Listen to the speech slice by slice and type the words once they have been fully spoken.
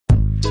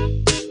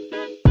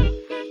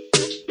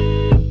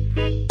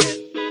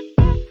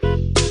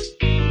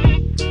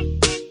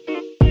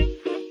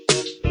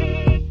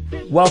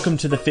Welcome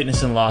to the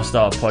Fitness and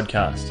Lifestyle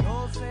Podcast.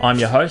 I'm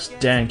your host,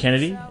 Dan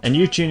Kennedy, and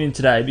you tune in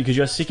today because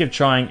you're sick of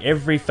trying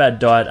every fad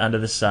diet under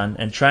the sun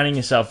and training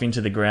yourself into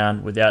the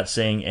ground without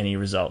seeing any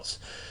results.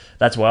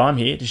 That's why I'm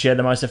here to share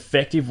the most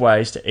effective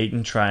ways to eat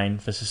and train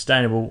for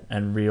sustainable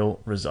and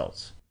real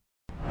results.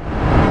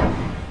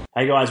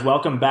 Hey guys,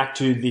 welcome back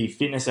to the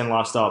Fitness and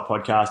Lifestyle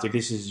Podcast. If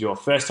this is your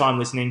first time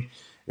listening,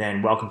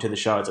 then welcome to the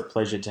show. It's a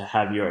pleasure to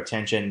have your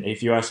attention.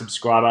 If you're a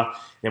subscriber,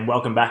 then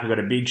welcome back. We've got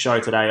a big show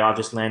today. I've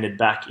just landed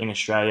back in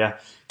Australia,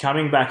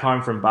 coming back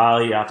home from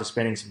Bali after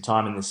spending some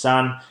time in the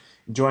sun,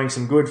 enjoying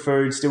some good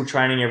food, still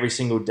training every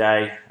single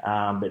day,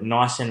 but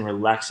nice and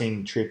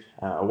relaxing trip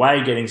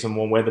away, getting some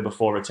warm weather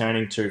before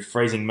returning to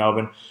freezing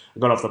Melbourne. I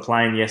got off the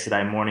plane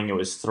yesterday morning. It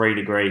was 3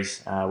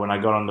 degrees. When I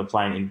got on the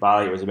plane in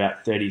Bali, it was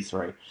about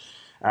 33.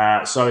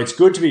 So it's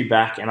good to be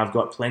back, and I've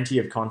got plenty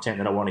of content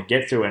that I want to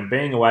get through, and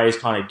being away has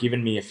kind of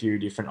given me a few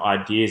different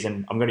ideas,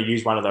 and I'm going to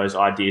use one of those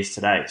ideas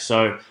today.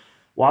 So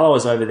while I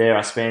was over there,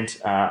 I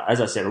spent,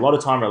 as I said, a lot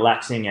of time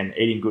relaxing and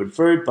eating good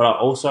food, but I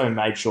also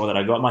made sure that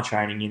I got my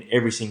training in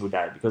every single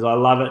day because I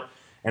love it.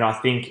 And I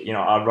think,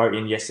 I wrote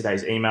in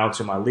yesterday's email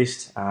to my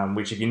list,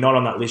 which if you're not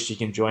on that list, you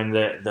can join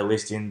the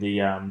list in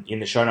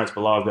the show notes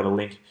below. I've got a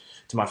link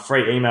to my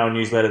free email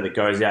newsletter that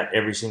goes out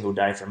every single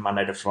day from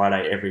Monday to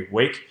Friday every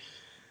week.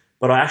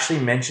 But I actually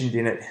mentioned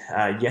in it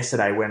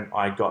yesterday when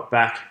I got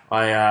back,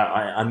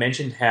 I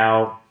mentioned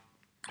how,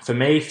 for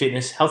me,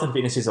 health and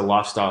fitness is a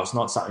lifestyle. It's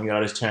not something that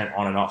I just turn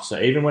on and off. So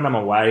even when I'm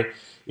away,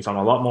 if I'm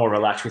a lot more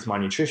relaxed with my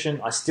nutrition,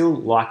 I still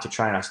like to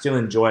train. I still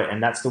enjoy it,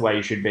 and that's the way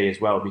you should be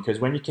as well. Because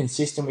when you're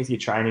consistent with your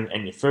training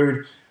and your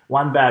food,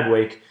 one bad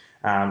week,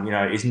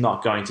 is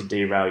not going to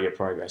derail your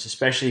progress,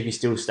 especially if you're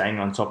still staying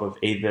on top of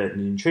either the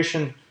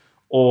nutrition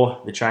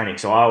or the training.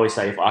 So I always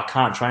say if I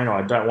can't train or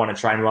I don't want to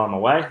train while I'm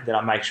away, then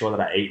I make sure that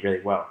I eat really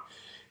well.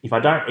 If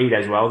I don't eat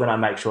as well, then I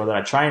make sure that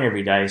I train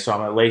every day so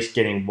I'm at least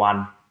getting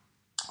one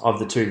of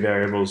the two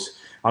variables.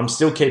 I'm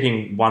still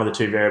keeping one of the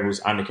two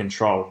variables under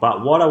control.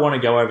 But what I want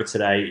to go over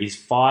today is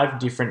 5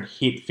 different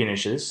HIIT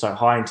finishes, so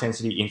high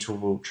intensity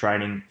interval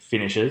training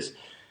finishes,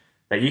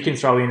 that you can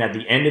throw in at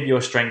the end of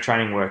your strength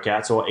training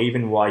workouts or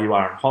even while you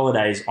are on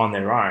holidays on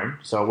their own.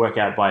 So a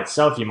workout by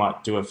itself, you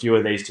might do a few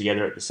of these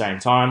together at the same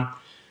time,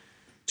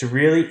 to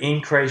really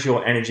increase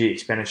your energy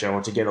expenditure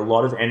or to get a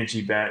lot of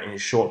energy burnt in a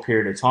short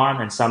period of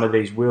time. And some of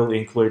these will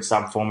include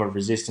some form of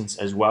resistance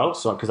as well.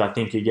 So, because I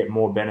think you get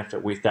more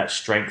benefit with that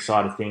strength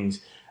side of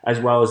things as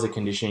well as the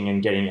conditioning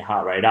and getting your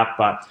heart rate up.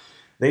 But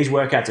these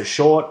workouts are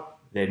short.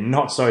 They're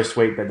not so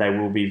sweet, but they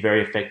will be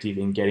very effective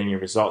in getting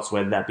your results,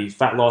 whether that be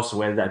fat loss or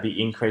whether that be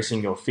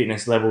increasing your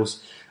fitness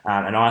levels.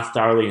 And I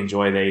thoroughly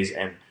enjoy these.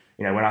 And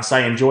when I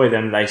say enjoy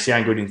them, they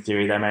sound good in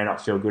theory. They may not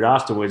feel good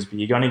afterwards, but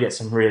you're going to get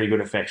some really good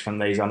effects from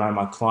these. I know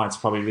my clients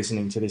probably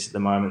listening to this at the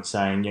moment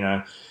saying,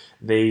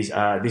 this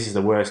is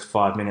the worst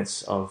 5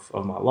 minutes of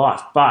my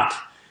life. But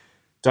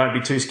don't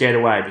be too scared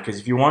away, because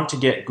if you want to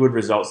get good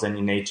results, then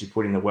you need to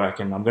put in the work.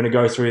 And I'm going to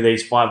go through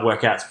these 5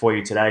 workouts for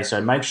you today.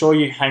 So make sure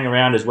you hang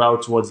around as well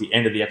towards the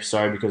end of the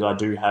episode, because I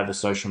do have a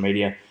social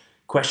media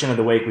question of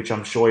the week, which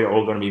I'm sure you're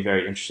all going to be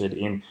very interested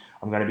in.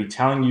 I'm going to be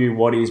telling you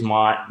what is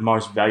my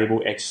most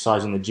valuable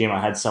exercise in the gym.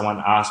 I had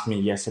someone ask me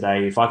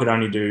yesterday if I could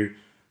only do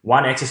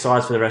one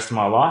exercise for the rest of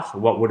my life,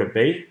 what would it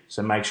be?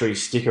 So make sure you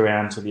stick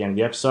around to the end of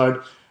the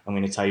episode. I'm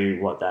going to tell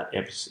you what that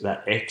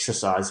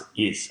exercise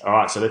is. All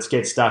right, so let's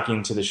get stuck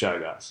into the show,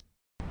 guys.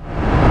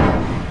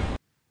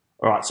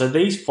 All right, so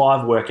these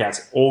 5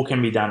 workouts all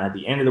can be done at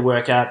the end of the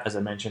workout, as I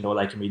mentioned, or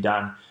they can be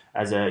done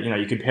as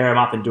you could pair them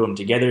up and do them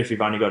together if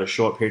you've only got a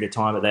short period of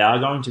time, but they are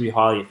going to be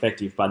highly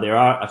effective. But there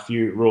are a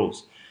few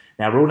rules.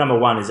 Now, rule number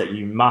 1 is that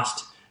you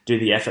must do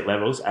the effort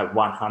levels at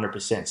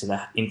 100%. So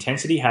the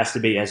intensity has to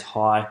be as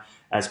high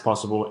as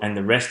possible, and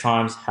the rest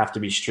times have to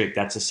be strict.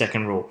 That's the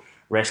second rule.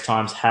 Rest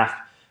times have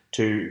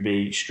to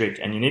be strict.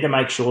 And you need to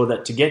make sure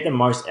that to get the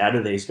most out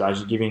of these guys,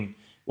 you're giving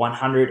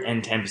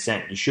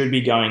 110%. You should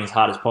be going as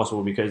hard as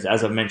possible because,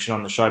 as I've mentioned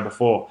on the show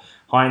before,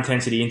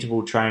 high-intensity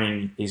interval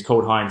training is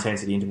called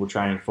high-intensity interval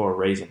training for a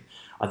reason.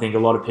 I think a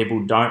lot of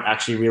people don't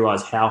actually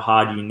realize how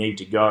hard you need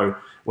to go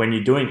when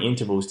you're doing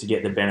intervals to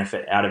get the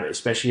benefit out of it,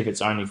 especially if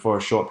it's only for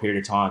a short period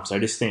of time. So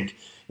just think,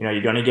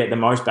 you're going to get the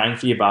most bang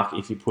for your buck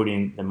if you put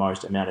in the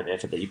most amount of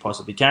effort that you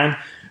possibly can.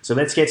 So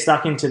let's get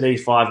stuck into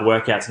these 5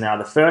 workouts now.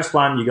 The first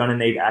one, you're going to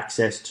need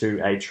access to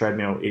a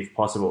treadmill if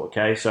possible,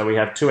 okay? So we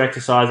have 2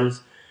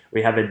 exercises.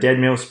 We have a dead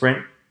mill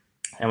sprint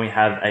and we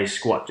have a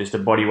squat, just a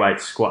body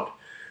weight squat.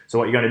 So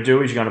what you're going to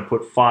do is you're going to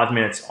put 5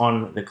 minutes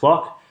on the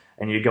clock,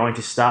 and you're going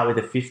to start with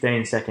a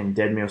 15-second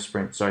dead mill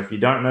sprint. So if you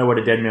don't know what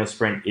a dead mill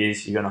sprint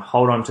is, you're going to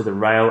hold on to the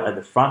rail at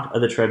the front of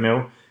the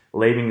treadmill,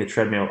 leaving the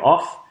treadmill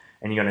off,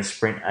 and you're going to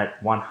sprint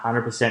at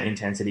 100%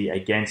 intensity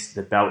against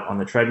the belt on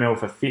the treadmill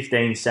for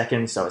 15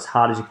 seconds, so as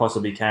hard as you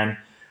possibly can.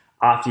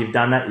 After you've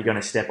done that, you're going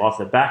to step off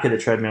the back of the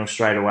treadmill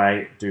straight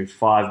away, do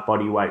 5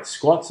 body weight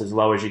squats as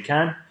low as you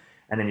can,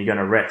 and then you're going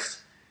to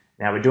rest.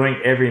 Now, we're doing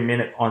every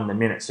minute on the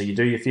minute. So you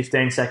do your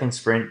 15-second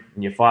sprint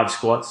and your 5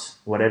 squats.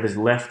 Whatever's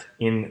left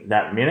in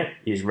that minute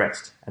is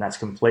rest, and that's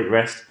complete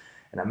rest.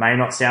 And it may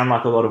not sound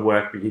like a lot of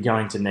work, but you're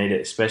going to need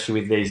it, especially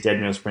with these dead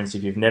meal sprints.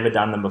 If you've never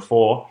done them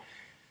before,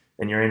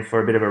 then you're in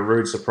for a bit of a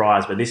rude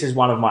surprise. But this is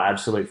one of my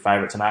absolute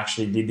favorites, and I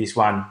actually did this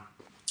one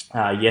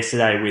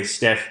yesterday with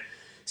Steph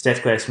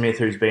Claire Smith,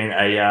 who's been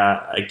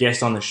a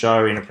guest on the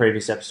show in a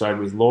previous episode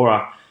with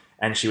Laura,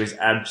 and she was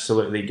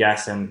absolutely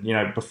gassed. And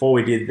before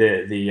we did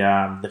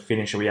the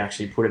finisher, we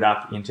actually put it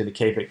up into the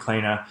Keep It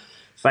Cleaner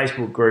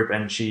Facebook group,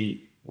 and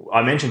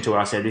I mentioned to her,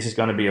 I said, this is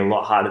going to be a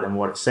lot harder than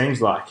what it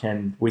seems like.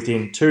 And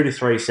within 2 to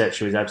 3 sets,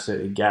 she was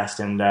absolutely gassed.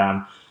 And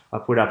I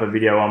put up a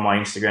video on my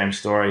Instagram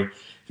story.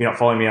 If you're not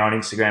following me on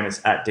Instagram,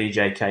 it's at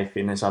DJK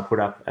Fitness. I put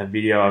up a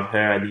video of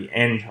her at the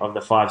end of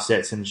the 5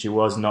 sets, and she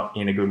was not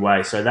in a good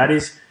way. So that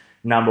is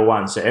number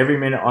 1. So every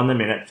minute on the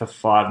minute for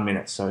 5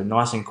 minutes. So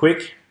nice and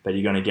quick, but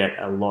you're going to get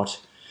a lot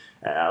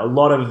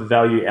of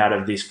value out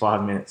of this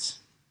 5 minutes.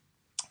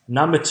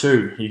 Number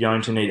 2, you're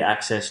going to need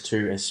access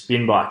to a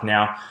spin bike.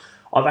 Now,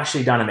 I've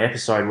actually done an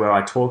episode where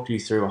I talked you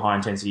through a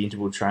high-intensity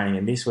interval training,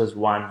 and this was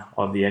one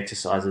of the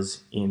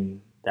exercises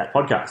in that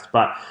podcast.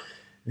 But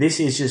this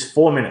is just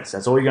 4 minutes.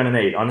 That's all you're going to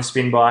need. On a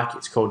spin bike,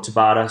 it's called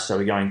Tabata, so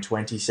we're going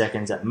 20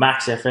 seconds at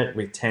max effort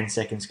with 10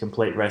 seconds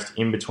complete rest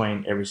in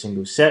between every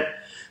single set.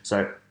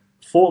 So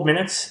 4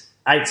 minutes,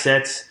 8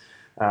 sets.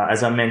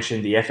 As I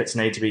mentioned, the efforts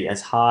need to be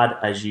as hard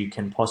as you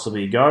can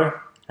possibly go,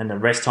 and the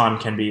rest time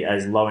can be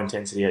as low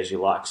intensity as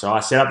you like. So I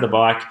set up the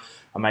bike,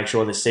 I make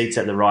sure the seat's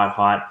at the right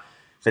height.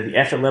 For the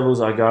effort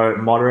levels, I go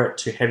moderate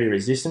to heavy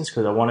resistance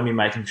because I want to be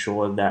making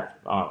sure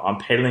that I'm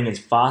pedaling as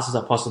fast as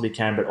I possibly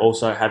can, but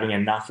also having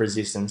enough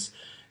resistance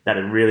that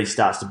it really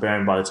starts to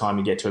burn by the time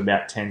you get to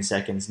about 10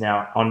 seconds.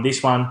 Now, on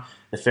this one,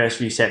 the first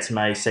few sets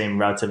may seem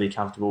relatively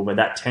comfortable, but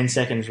that 10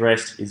 seconds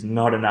rest is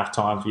not enough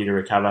time for you to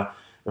recover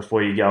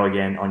before you go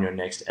again on your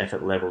next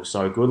effort level.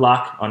 So good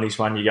luck on this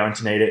one. You're going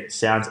to need it. It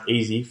sounds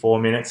easy, 4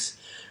 minutes,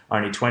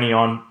 only 20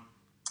 on,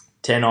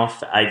 10 off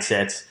for 8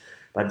 sets.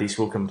 But this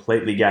will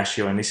completely gas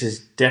you, and this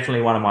is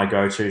definitely one of my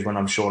go-tos when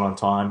I'm short on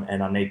time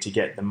and I need to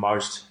get the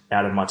most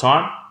out of my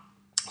time.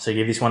 So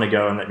give this one a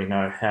go and let me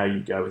know how you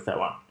go with that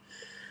one.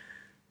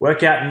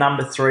 Workout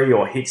number 3,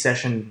 or HIIT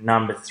session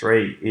number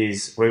 3,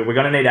 is we're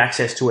going to need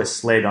access to a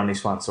sled on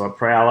this one, so a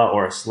prowler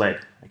or a sled,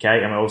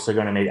 okay? And we're also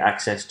going to need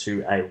access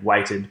to a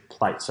weighted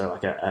plate, so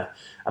like a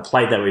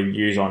plate that we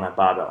use on a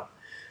barbell.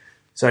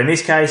 So in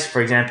this case,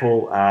 for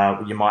example,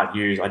 you might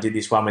use, I did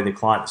this one with a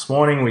client this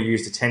morning, we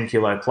used a 10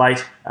 kilo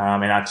plate,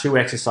 and our 2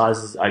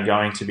 exercises are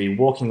going to be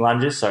walking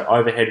lunges, so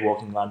overhead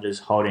walking lunges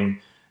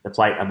holding the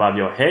plate above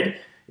your head.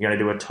 You're going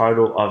to do a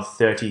total of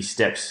 30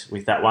 steps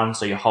with that one,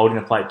 so you're holding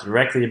the plate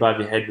directly above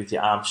your head with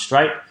your arms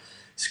straight,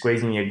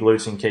 squeezing your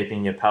glutes and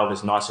keeping your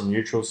pelvis nice and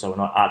neutral so we're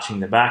not arching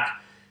the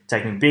back.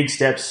 Taking big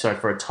steps, so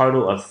for a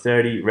total of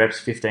 30 reps,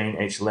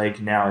 15 each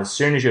leg. Now, as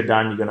soon as you're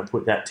done, you're going to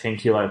put that 10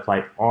 kilo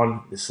plate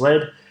on the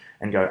sled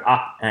and go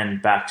up and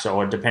back.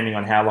 So depending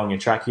on how long your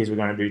track is, we're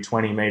going to do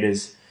 20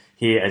 meters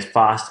here as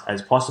fast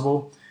as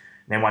possible.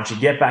 And then once you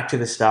get back to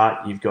the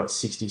start, you've got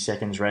 60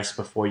 seconds rest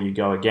before you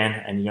go again,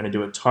 and you're going to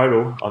do a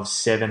total of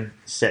 7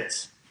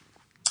 sets.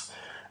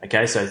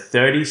 Okay, so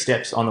 30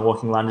 steps on the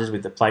walking lunges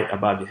with the plate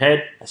above your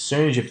head. As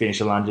soon as you finish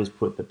the lunges,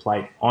 put the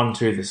plate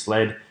onto the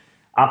sled,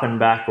 up and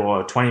back,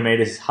 or 20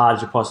 meters as hard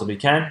as you possibly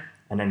can,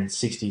 and then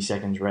 60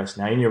 seconds rest.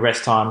 Now in your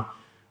rest time,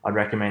 I'd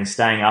recommend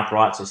staying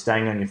upright, so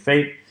staying on your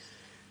feet.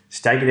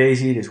 Just take it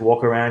easy, just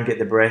walk around, get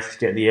the breath,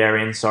 get the air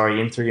in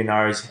through your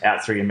nose,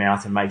 out through your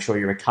mouth, and make sure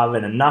you're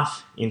recovered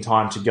enough in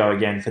time to go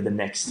again for the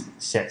next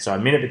set. So a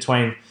minute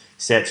between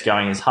sets,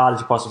 going as hard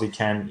as you possibly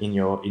can in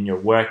your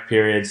work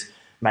periods,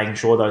 making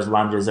sure those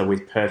lunges are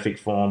with perfect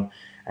form.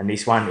 And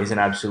this one is an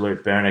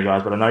absolute burner,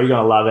 guys, but I know you're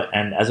going to love it.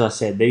 And as I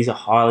said, these are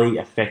highly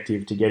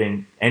effective to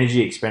getting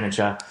energy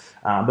expenditure,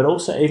 but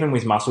also even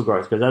with muscle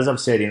growth, because as I've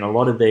said, in a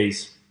lot of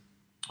these,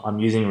 I'm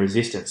using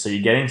resistance. So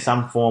you're getting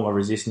some form of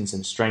resistance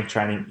and strength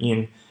training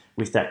in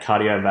with that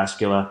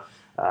cardiovascular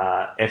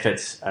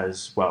efforts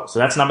as well. So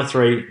that's number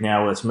 3.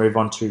 Now let's move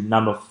on to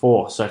number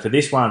 4. So for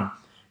this one,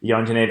 you're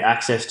going to need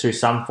access to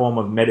some form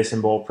of medicine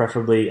ball,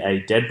 preferably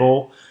a dead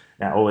ball.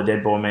 Now all a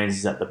dead ball means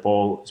is that the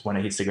ball, when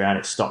it hits the ground,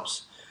 it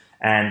stops.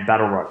 And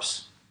battle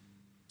ropes.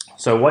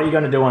 So what you're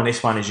going to do on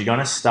this one is you're going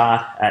to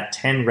start at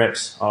 10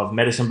 reps of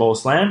medicine ball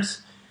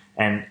slams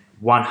and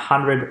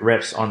 100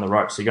 reps on the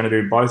rope. So you're going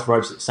to do both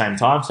ropes at the same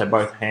time, so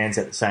both hands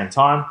at the same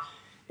time.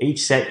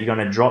 Each set, you're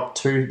going to drop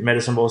 2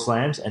 medicine ball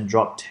slams and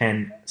drop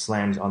 10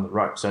 slams on the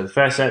rope. So the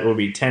first set will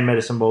be 10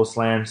 medicine ball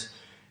slams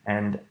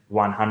and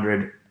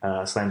 100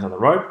 slams on the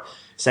rope.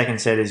 Second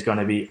set is going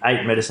to be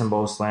 8 medicine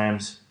ball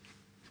slams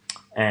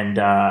and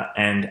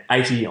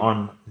 80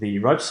 on the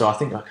rope. So I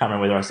can't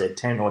remember whether I said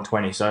 10 or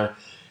 20. So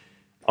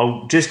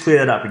I'll just clear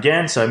that up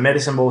again. So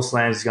medicine ball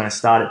slams is going to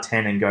start at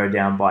 10 and go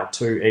down by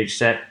 2 each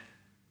set.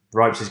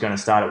 Ropes is going to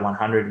start at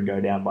 100 and go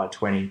down by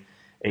 20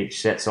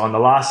 each set. So on the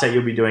last set,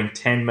 you'll be doing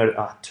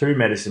 2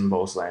 medicine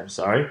ball slams,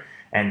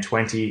 and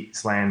 20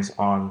 slams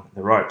on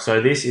the rope.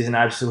 So this is an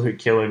absolute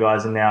killer,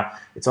 guys. And now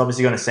it's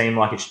obviously going to seem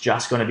like it's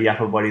just going to be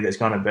upper body that's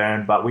going to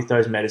burn, but with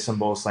those medicine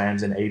ball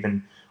slams and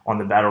even on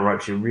the battle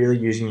ropes, you're really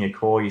using your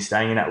core. You're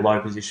staying in that low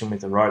position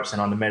with the ropes,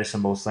 and on the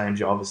medicine ball slams,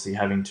 you're obviously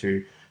having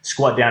to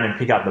squat down and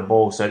pick up the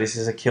ball. So this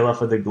is a killer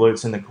for the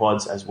glutes and the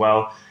quads as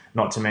well,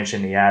 not to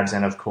mention the abs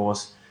and, of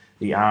course,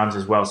 the arms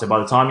as well. So by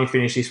the time you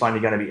finish this one,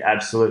 you're going to be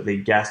absolutely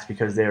gassed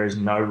because there is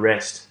no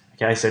rest.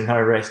 Okay, so no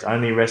rest,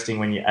 only resting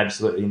when you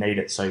absolutely need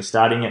it. So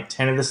starting at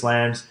 10 of the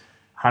slams,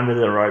 100 of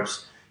the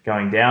ropes,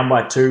 going down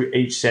by 2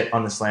 each set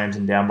on the slams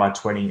and down by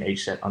 20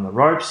 each set on the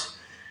ropes.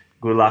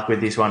 Good luck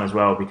with this one as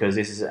well, because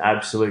this is an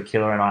absolute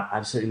killer, and I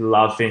absolutely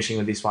love finishing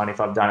with this one if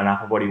I've done an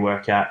upper body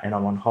workout and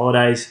I'm on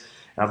holidays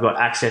and I've got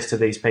access to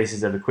these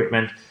pieces of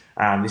equipment.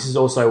 This is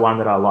also one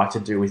that I like to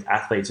do with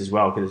athletes as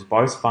well, because it's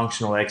both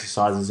functional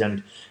exercises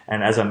and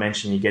as I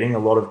mentioned, you're getting a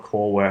lot of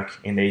core work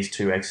in these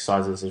two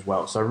exercises as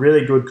well. So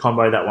really good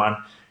combo, that one,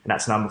 and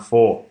that's number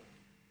 4.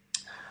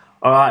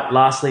 All right,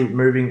 lastly,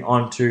 moving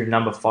on to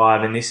number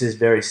 5, and this is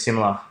very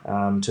similar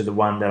to the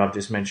one that I've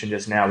just mentioned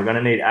just now. We're going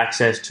to need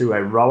access to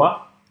a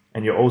rower,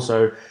 and you're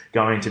also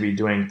going to be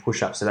doing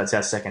push-ups. So that's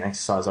our second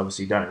exercise.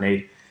 Obviously, you don't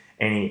need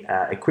any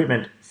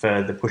equipment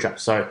for the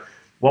push-ups. So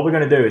what we're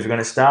going to do is we're going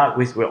to start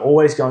with, we're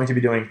always going to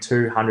be doing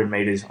 200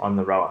 meters on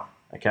the rower.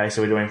 Okay,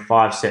 so we're doing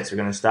 5 sets. We're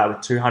going to start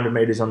with 200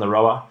 meters on the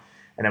rower,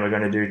 and then we're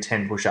going to do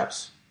 10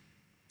 push-ups.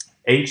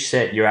 Each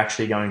set, you're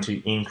actually going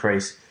to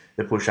increase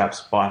the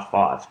push-ups by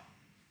 5.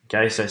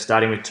 Okay, so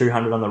starting with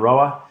 200 on the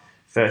rower,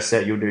 first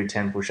set you'll do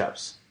 10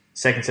 push-ups.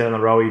 Second set on the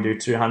rower, you do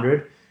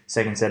 200.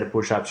 Second set of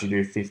push-ups, you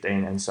do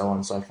 15, and so on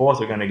and so forth.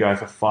 We're going to go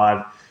for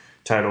 5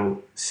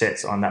 total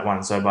sets on that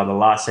one. So by the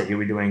last set, you'll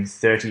be doing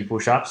 30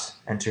 push-ups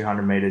and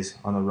 200 meters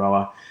on the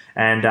rower.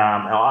 And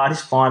I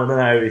just find, I don't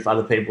know if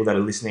other people that are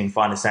listening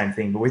find the same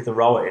thing, but with the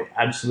rower, it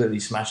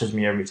absolutely smashes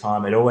me every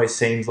time. It always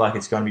seems like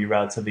it's going to be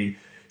relatively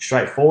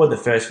straightforward. The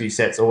first few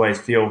sets always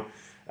feel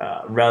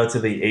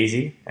relatively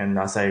easy, and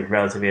I say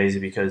relatively easy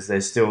because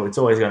it's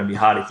always going to be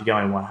hard if you're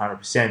going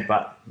 100%.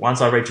 But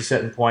once I reach a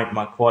certain point,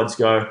 my quads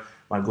go,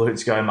 my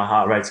glutes go, my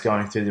heart rate's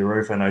going through the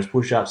roof, and those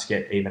push-ups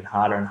get even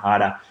harder and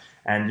harder.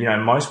 And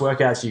most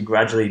workouts you're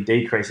gradually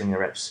decreasing the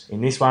reps.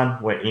 In this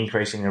one, we're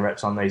increasing the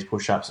reps on these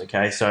push-ups.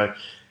 Okay, so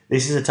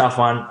this is a tough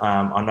one.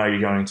 I know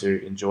you're going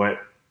to enjoy it.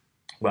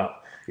 Well,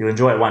 you'll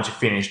enjoy it once you're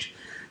finished.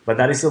 But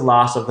that is the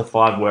last of the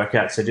 5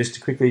 workouts. So just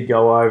to quickly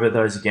go over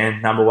those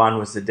again. Number 1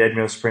 was the dead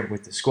mill sprint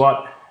with the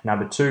squat.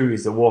 Number 2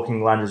 is the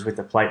walking lunges with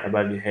the plate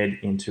above your head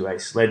into a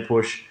sled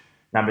push.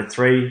 Number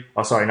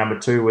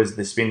 2 was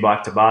the spin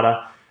bike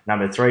Tabata.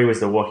 Number 3 was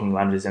the walking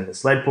lunges and the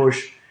sled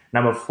push.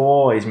 Number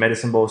 4 is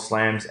medicine ball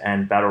slams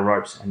and battle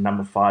ropes. And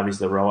number 5 is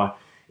the rower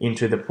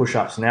into the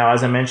push-ups. Now,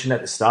 as I mentioned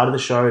at the start of the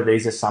show,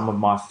 these are some of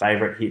my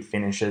favorite HIIT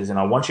finishes, and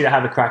I want you to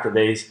have a crack at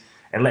these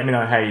and let me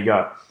know how you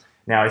go.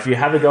 Now, if you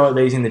have a go at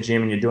these in the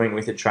gym and you're doing it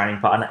with a training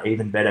partner,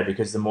 even better,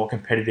 because the more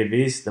competitive it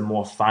is, the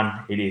more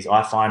fun it is.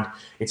 I find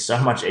it's so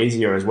much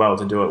easier as well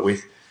to do it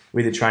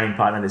with a training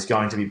partner that's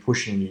going to be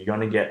pushing you. You're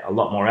going to get a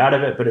lot more out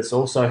of it, but it's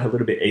also a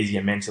little bit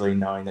easier mentally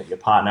knowing that your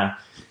partner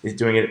is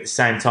doing it at the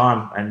same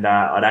time. And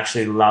I'd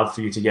actually love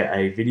for you to get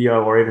a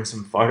video or even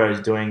some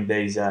photos doing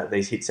these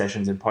HIIT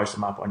sessions and post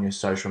them up on your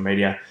social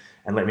media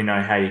and let me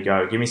know how you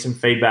go. Give me some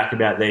feedback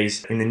about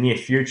these. In the near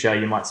future,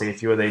 you might see a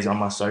few of these on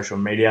my social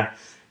media.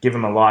 Give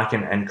them a like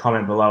and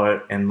comment below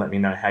it and let me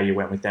know how you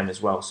went with them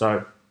as well.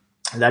 So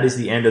that is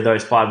the end of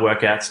those 5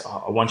 workouts.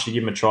 I want you to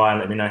give them a try and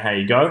let me know how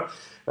you go.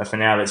 But for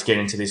now, let's get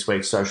into this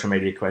week's social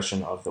media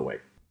question of the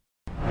week.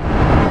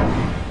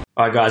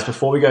 All right, guys,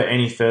 before we go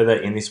any further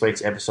in this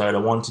week's episode, I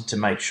wanted to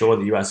make sure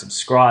that you are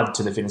subscribed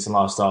to the Fitness and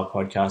Lifestyle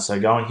podcast. So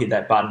go and hit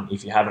that button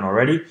if you haven't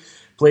already.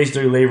 Please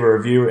do leave a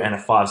review and a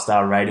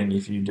 5-star rating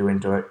if you do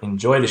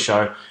enjoy the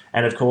show.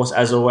 And of course,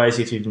 as always,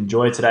 if you've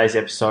enjoyed today's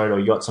episode or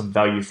you got some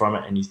value from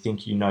it and you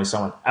think you know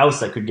someone else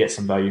that could get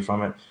some value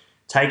from it,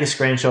 take a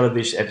screenshot of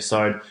this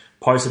episode,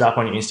 post it up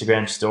on your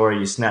Instagram story,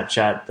 your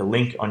Snapchat, the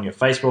link on your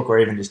Facebook, or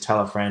even just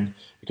tell a friend,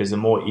 because the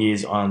more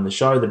ears on the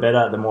show, the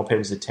better. The more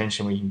people's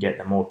attention we can get,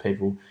 the more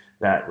people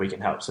that we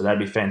can help. So that'd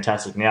be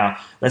fantastic. Now,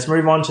 let's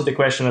move on to the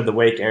question of the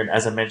week. And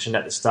as I mentioned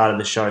at the start of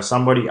the show,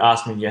 somebody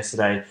asked me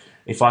yesterday,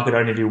 if I could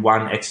only do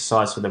one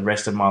exercise for the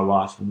rest of my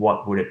life,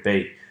 what would it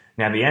be?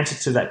 Now, the answer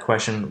to that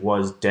question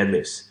was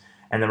deadlifts.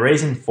 And the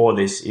reason for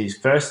this is,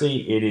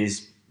 firstly, it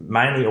is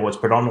mainly, or it's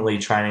predominantly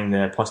training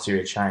the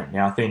posterior chain.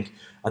 Now, I think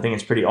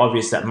it's pretty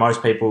obvious that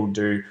most people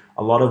do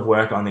a lot of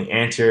work on the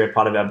anterior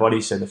part of our body,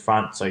 so the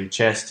front, so your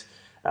chest,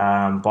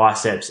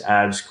 biceps,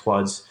 abs,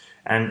 quads,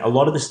 and a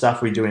lot of the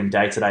stuff we do in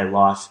day-to-day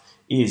life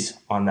is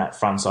on that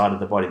front side of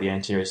the body, the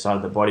anterior side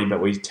of the body,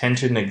 but we tend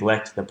to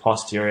neglect the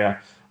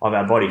posterior of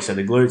our body. So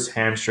the glutes,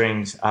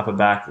 hamstrings, upper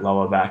back,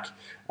 lower back,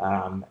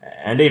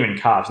 and even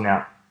calves.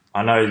 Now,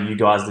 I know you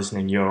guys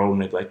listening, you're all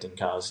neglecting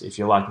calves. If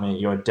you're like me,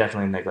 you're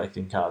definitely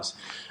neglecting calves.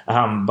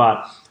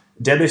 But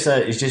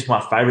deadlifts is just my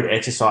favorite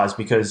exercise,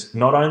 because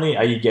not only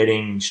are you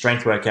getting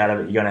strength work out of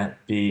it, you're going to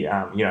be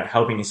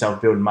helping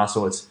yourself build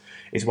muscle.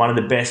 It's one of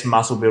the best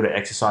muscle builder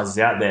exercises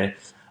out there.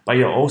 But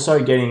you're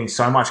also getting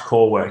so much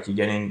core work. You're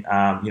getting,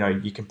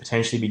 you can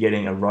potentially be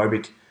getting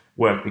aerobic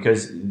work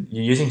because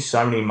you're using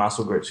so many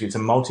muscle groups. It's a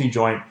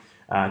multi-joint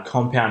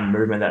compound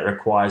movement that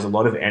requires a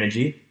lot of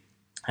energy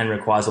and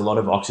requires a lot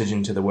of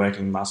oxygen to the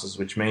working muscles,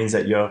 which means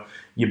that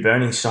you're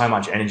burning so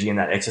much energy in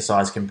that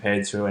exercise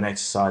compared to an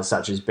exercise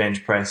such as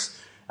bench press,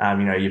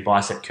 your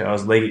bicep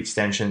curls, leg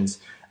extensions,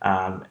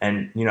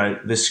 and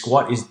the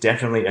squat is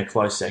definitely a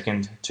close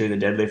second to the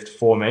deadlift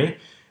for me.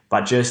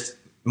 But just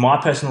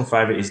my personal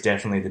favorite is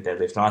definitely the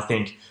deadlift, and I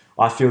think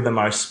I feel the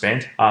most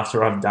spent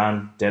after I've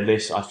done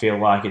deadlifts. I feel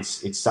like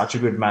it's such a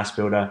good mass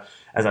builder.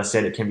 As I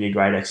said, it can be a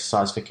great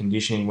exercise for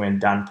conditioning when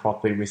done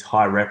properly with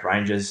high rep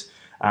ranges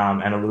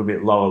and a little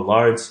bit lower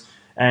loads.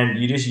 And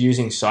you're just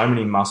using so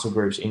many muscle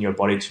groups in your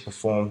body to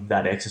perform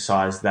that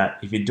exercise that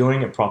if you're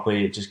doing it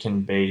properly, it just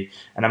can be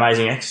an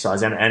amazing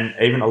exercise. And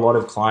even a lot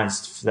of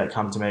clients that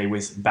come to me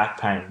with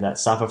back pain, that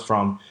suffer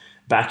from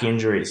back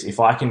injuries, if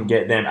I can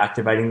get them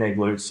activating their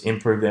glutes,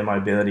 improve their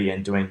mobility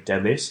and doing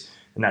deadlifts,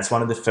 and that's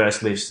one of the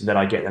first lifts that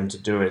I get them to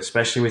do it,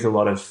 especially with a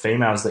lot of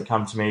females that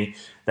come to me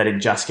that are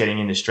just getting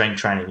into strength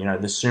training.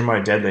 The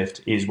sumo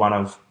deadlift is one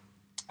of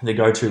the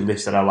go-to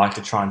lifts that I like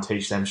to try and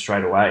teach them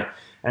straight away.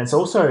 And it's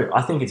also,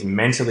 I think it's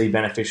mentally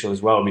beneficial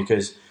as well,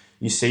 because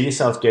you see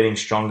yourself getting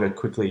stronger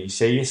quickly. You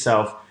see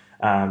yourself,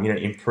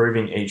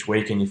 improving each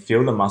week, and you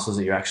feel the muscles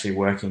that you're actually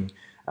working,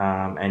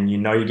 and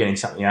you're getting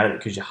something out of it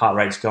because your heart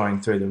rate's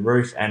going through the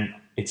roof. And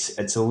it's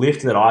a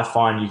lift that I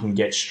find you can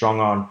get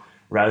strong on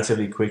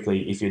relatively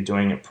quickly if you're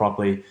doing it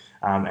properly,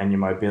 and your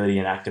mobility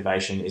and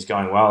activation is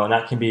going well. And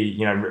that can be,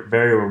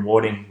 very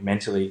rewarding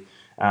mentally,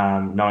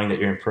 knowing that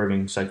you're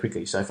improving so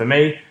quickly. So for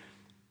me,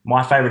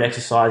 my favorite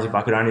exercise, if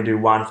I could only do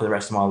one for the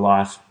rest of my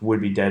life,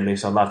 would be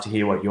deadlifts. I'd love to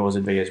hear what yours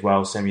would be as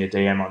well. Send me a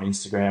DM on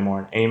Instagram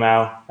or an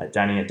email at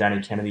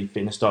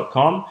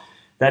danny@dannykennedyfitness.com.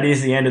 That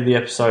is the end of the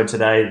episode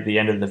today, the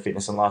end of the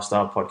Fitness and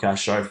Lifestyle podcast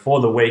show for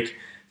the week.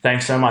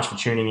 Thanks so much for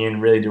tuning in.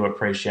 Really do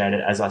appreciate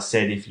it. As I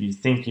said, if you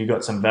think you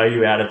got some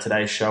value out of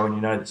today's show and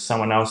you know that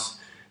someone else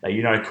that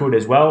could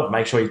as well,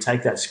 make sure you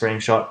take that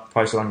screenshot,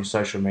 post it on your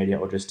social media,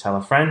 or just tell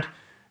a friend.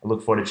 I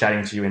look forward to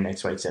chatting to you in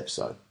next week's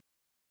episode.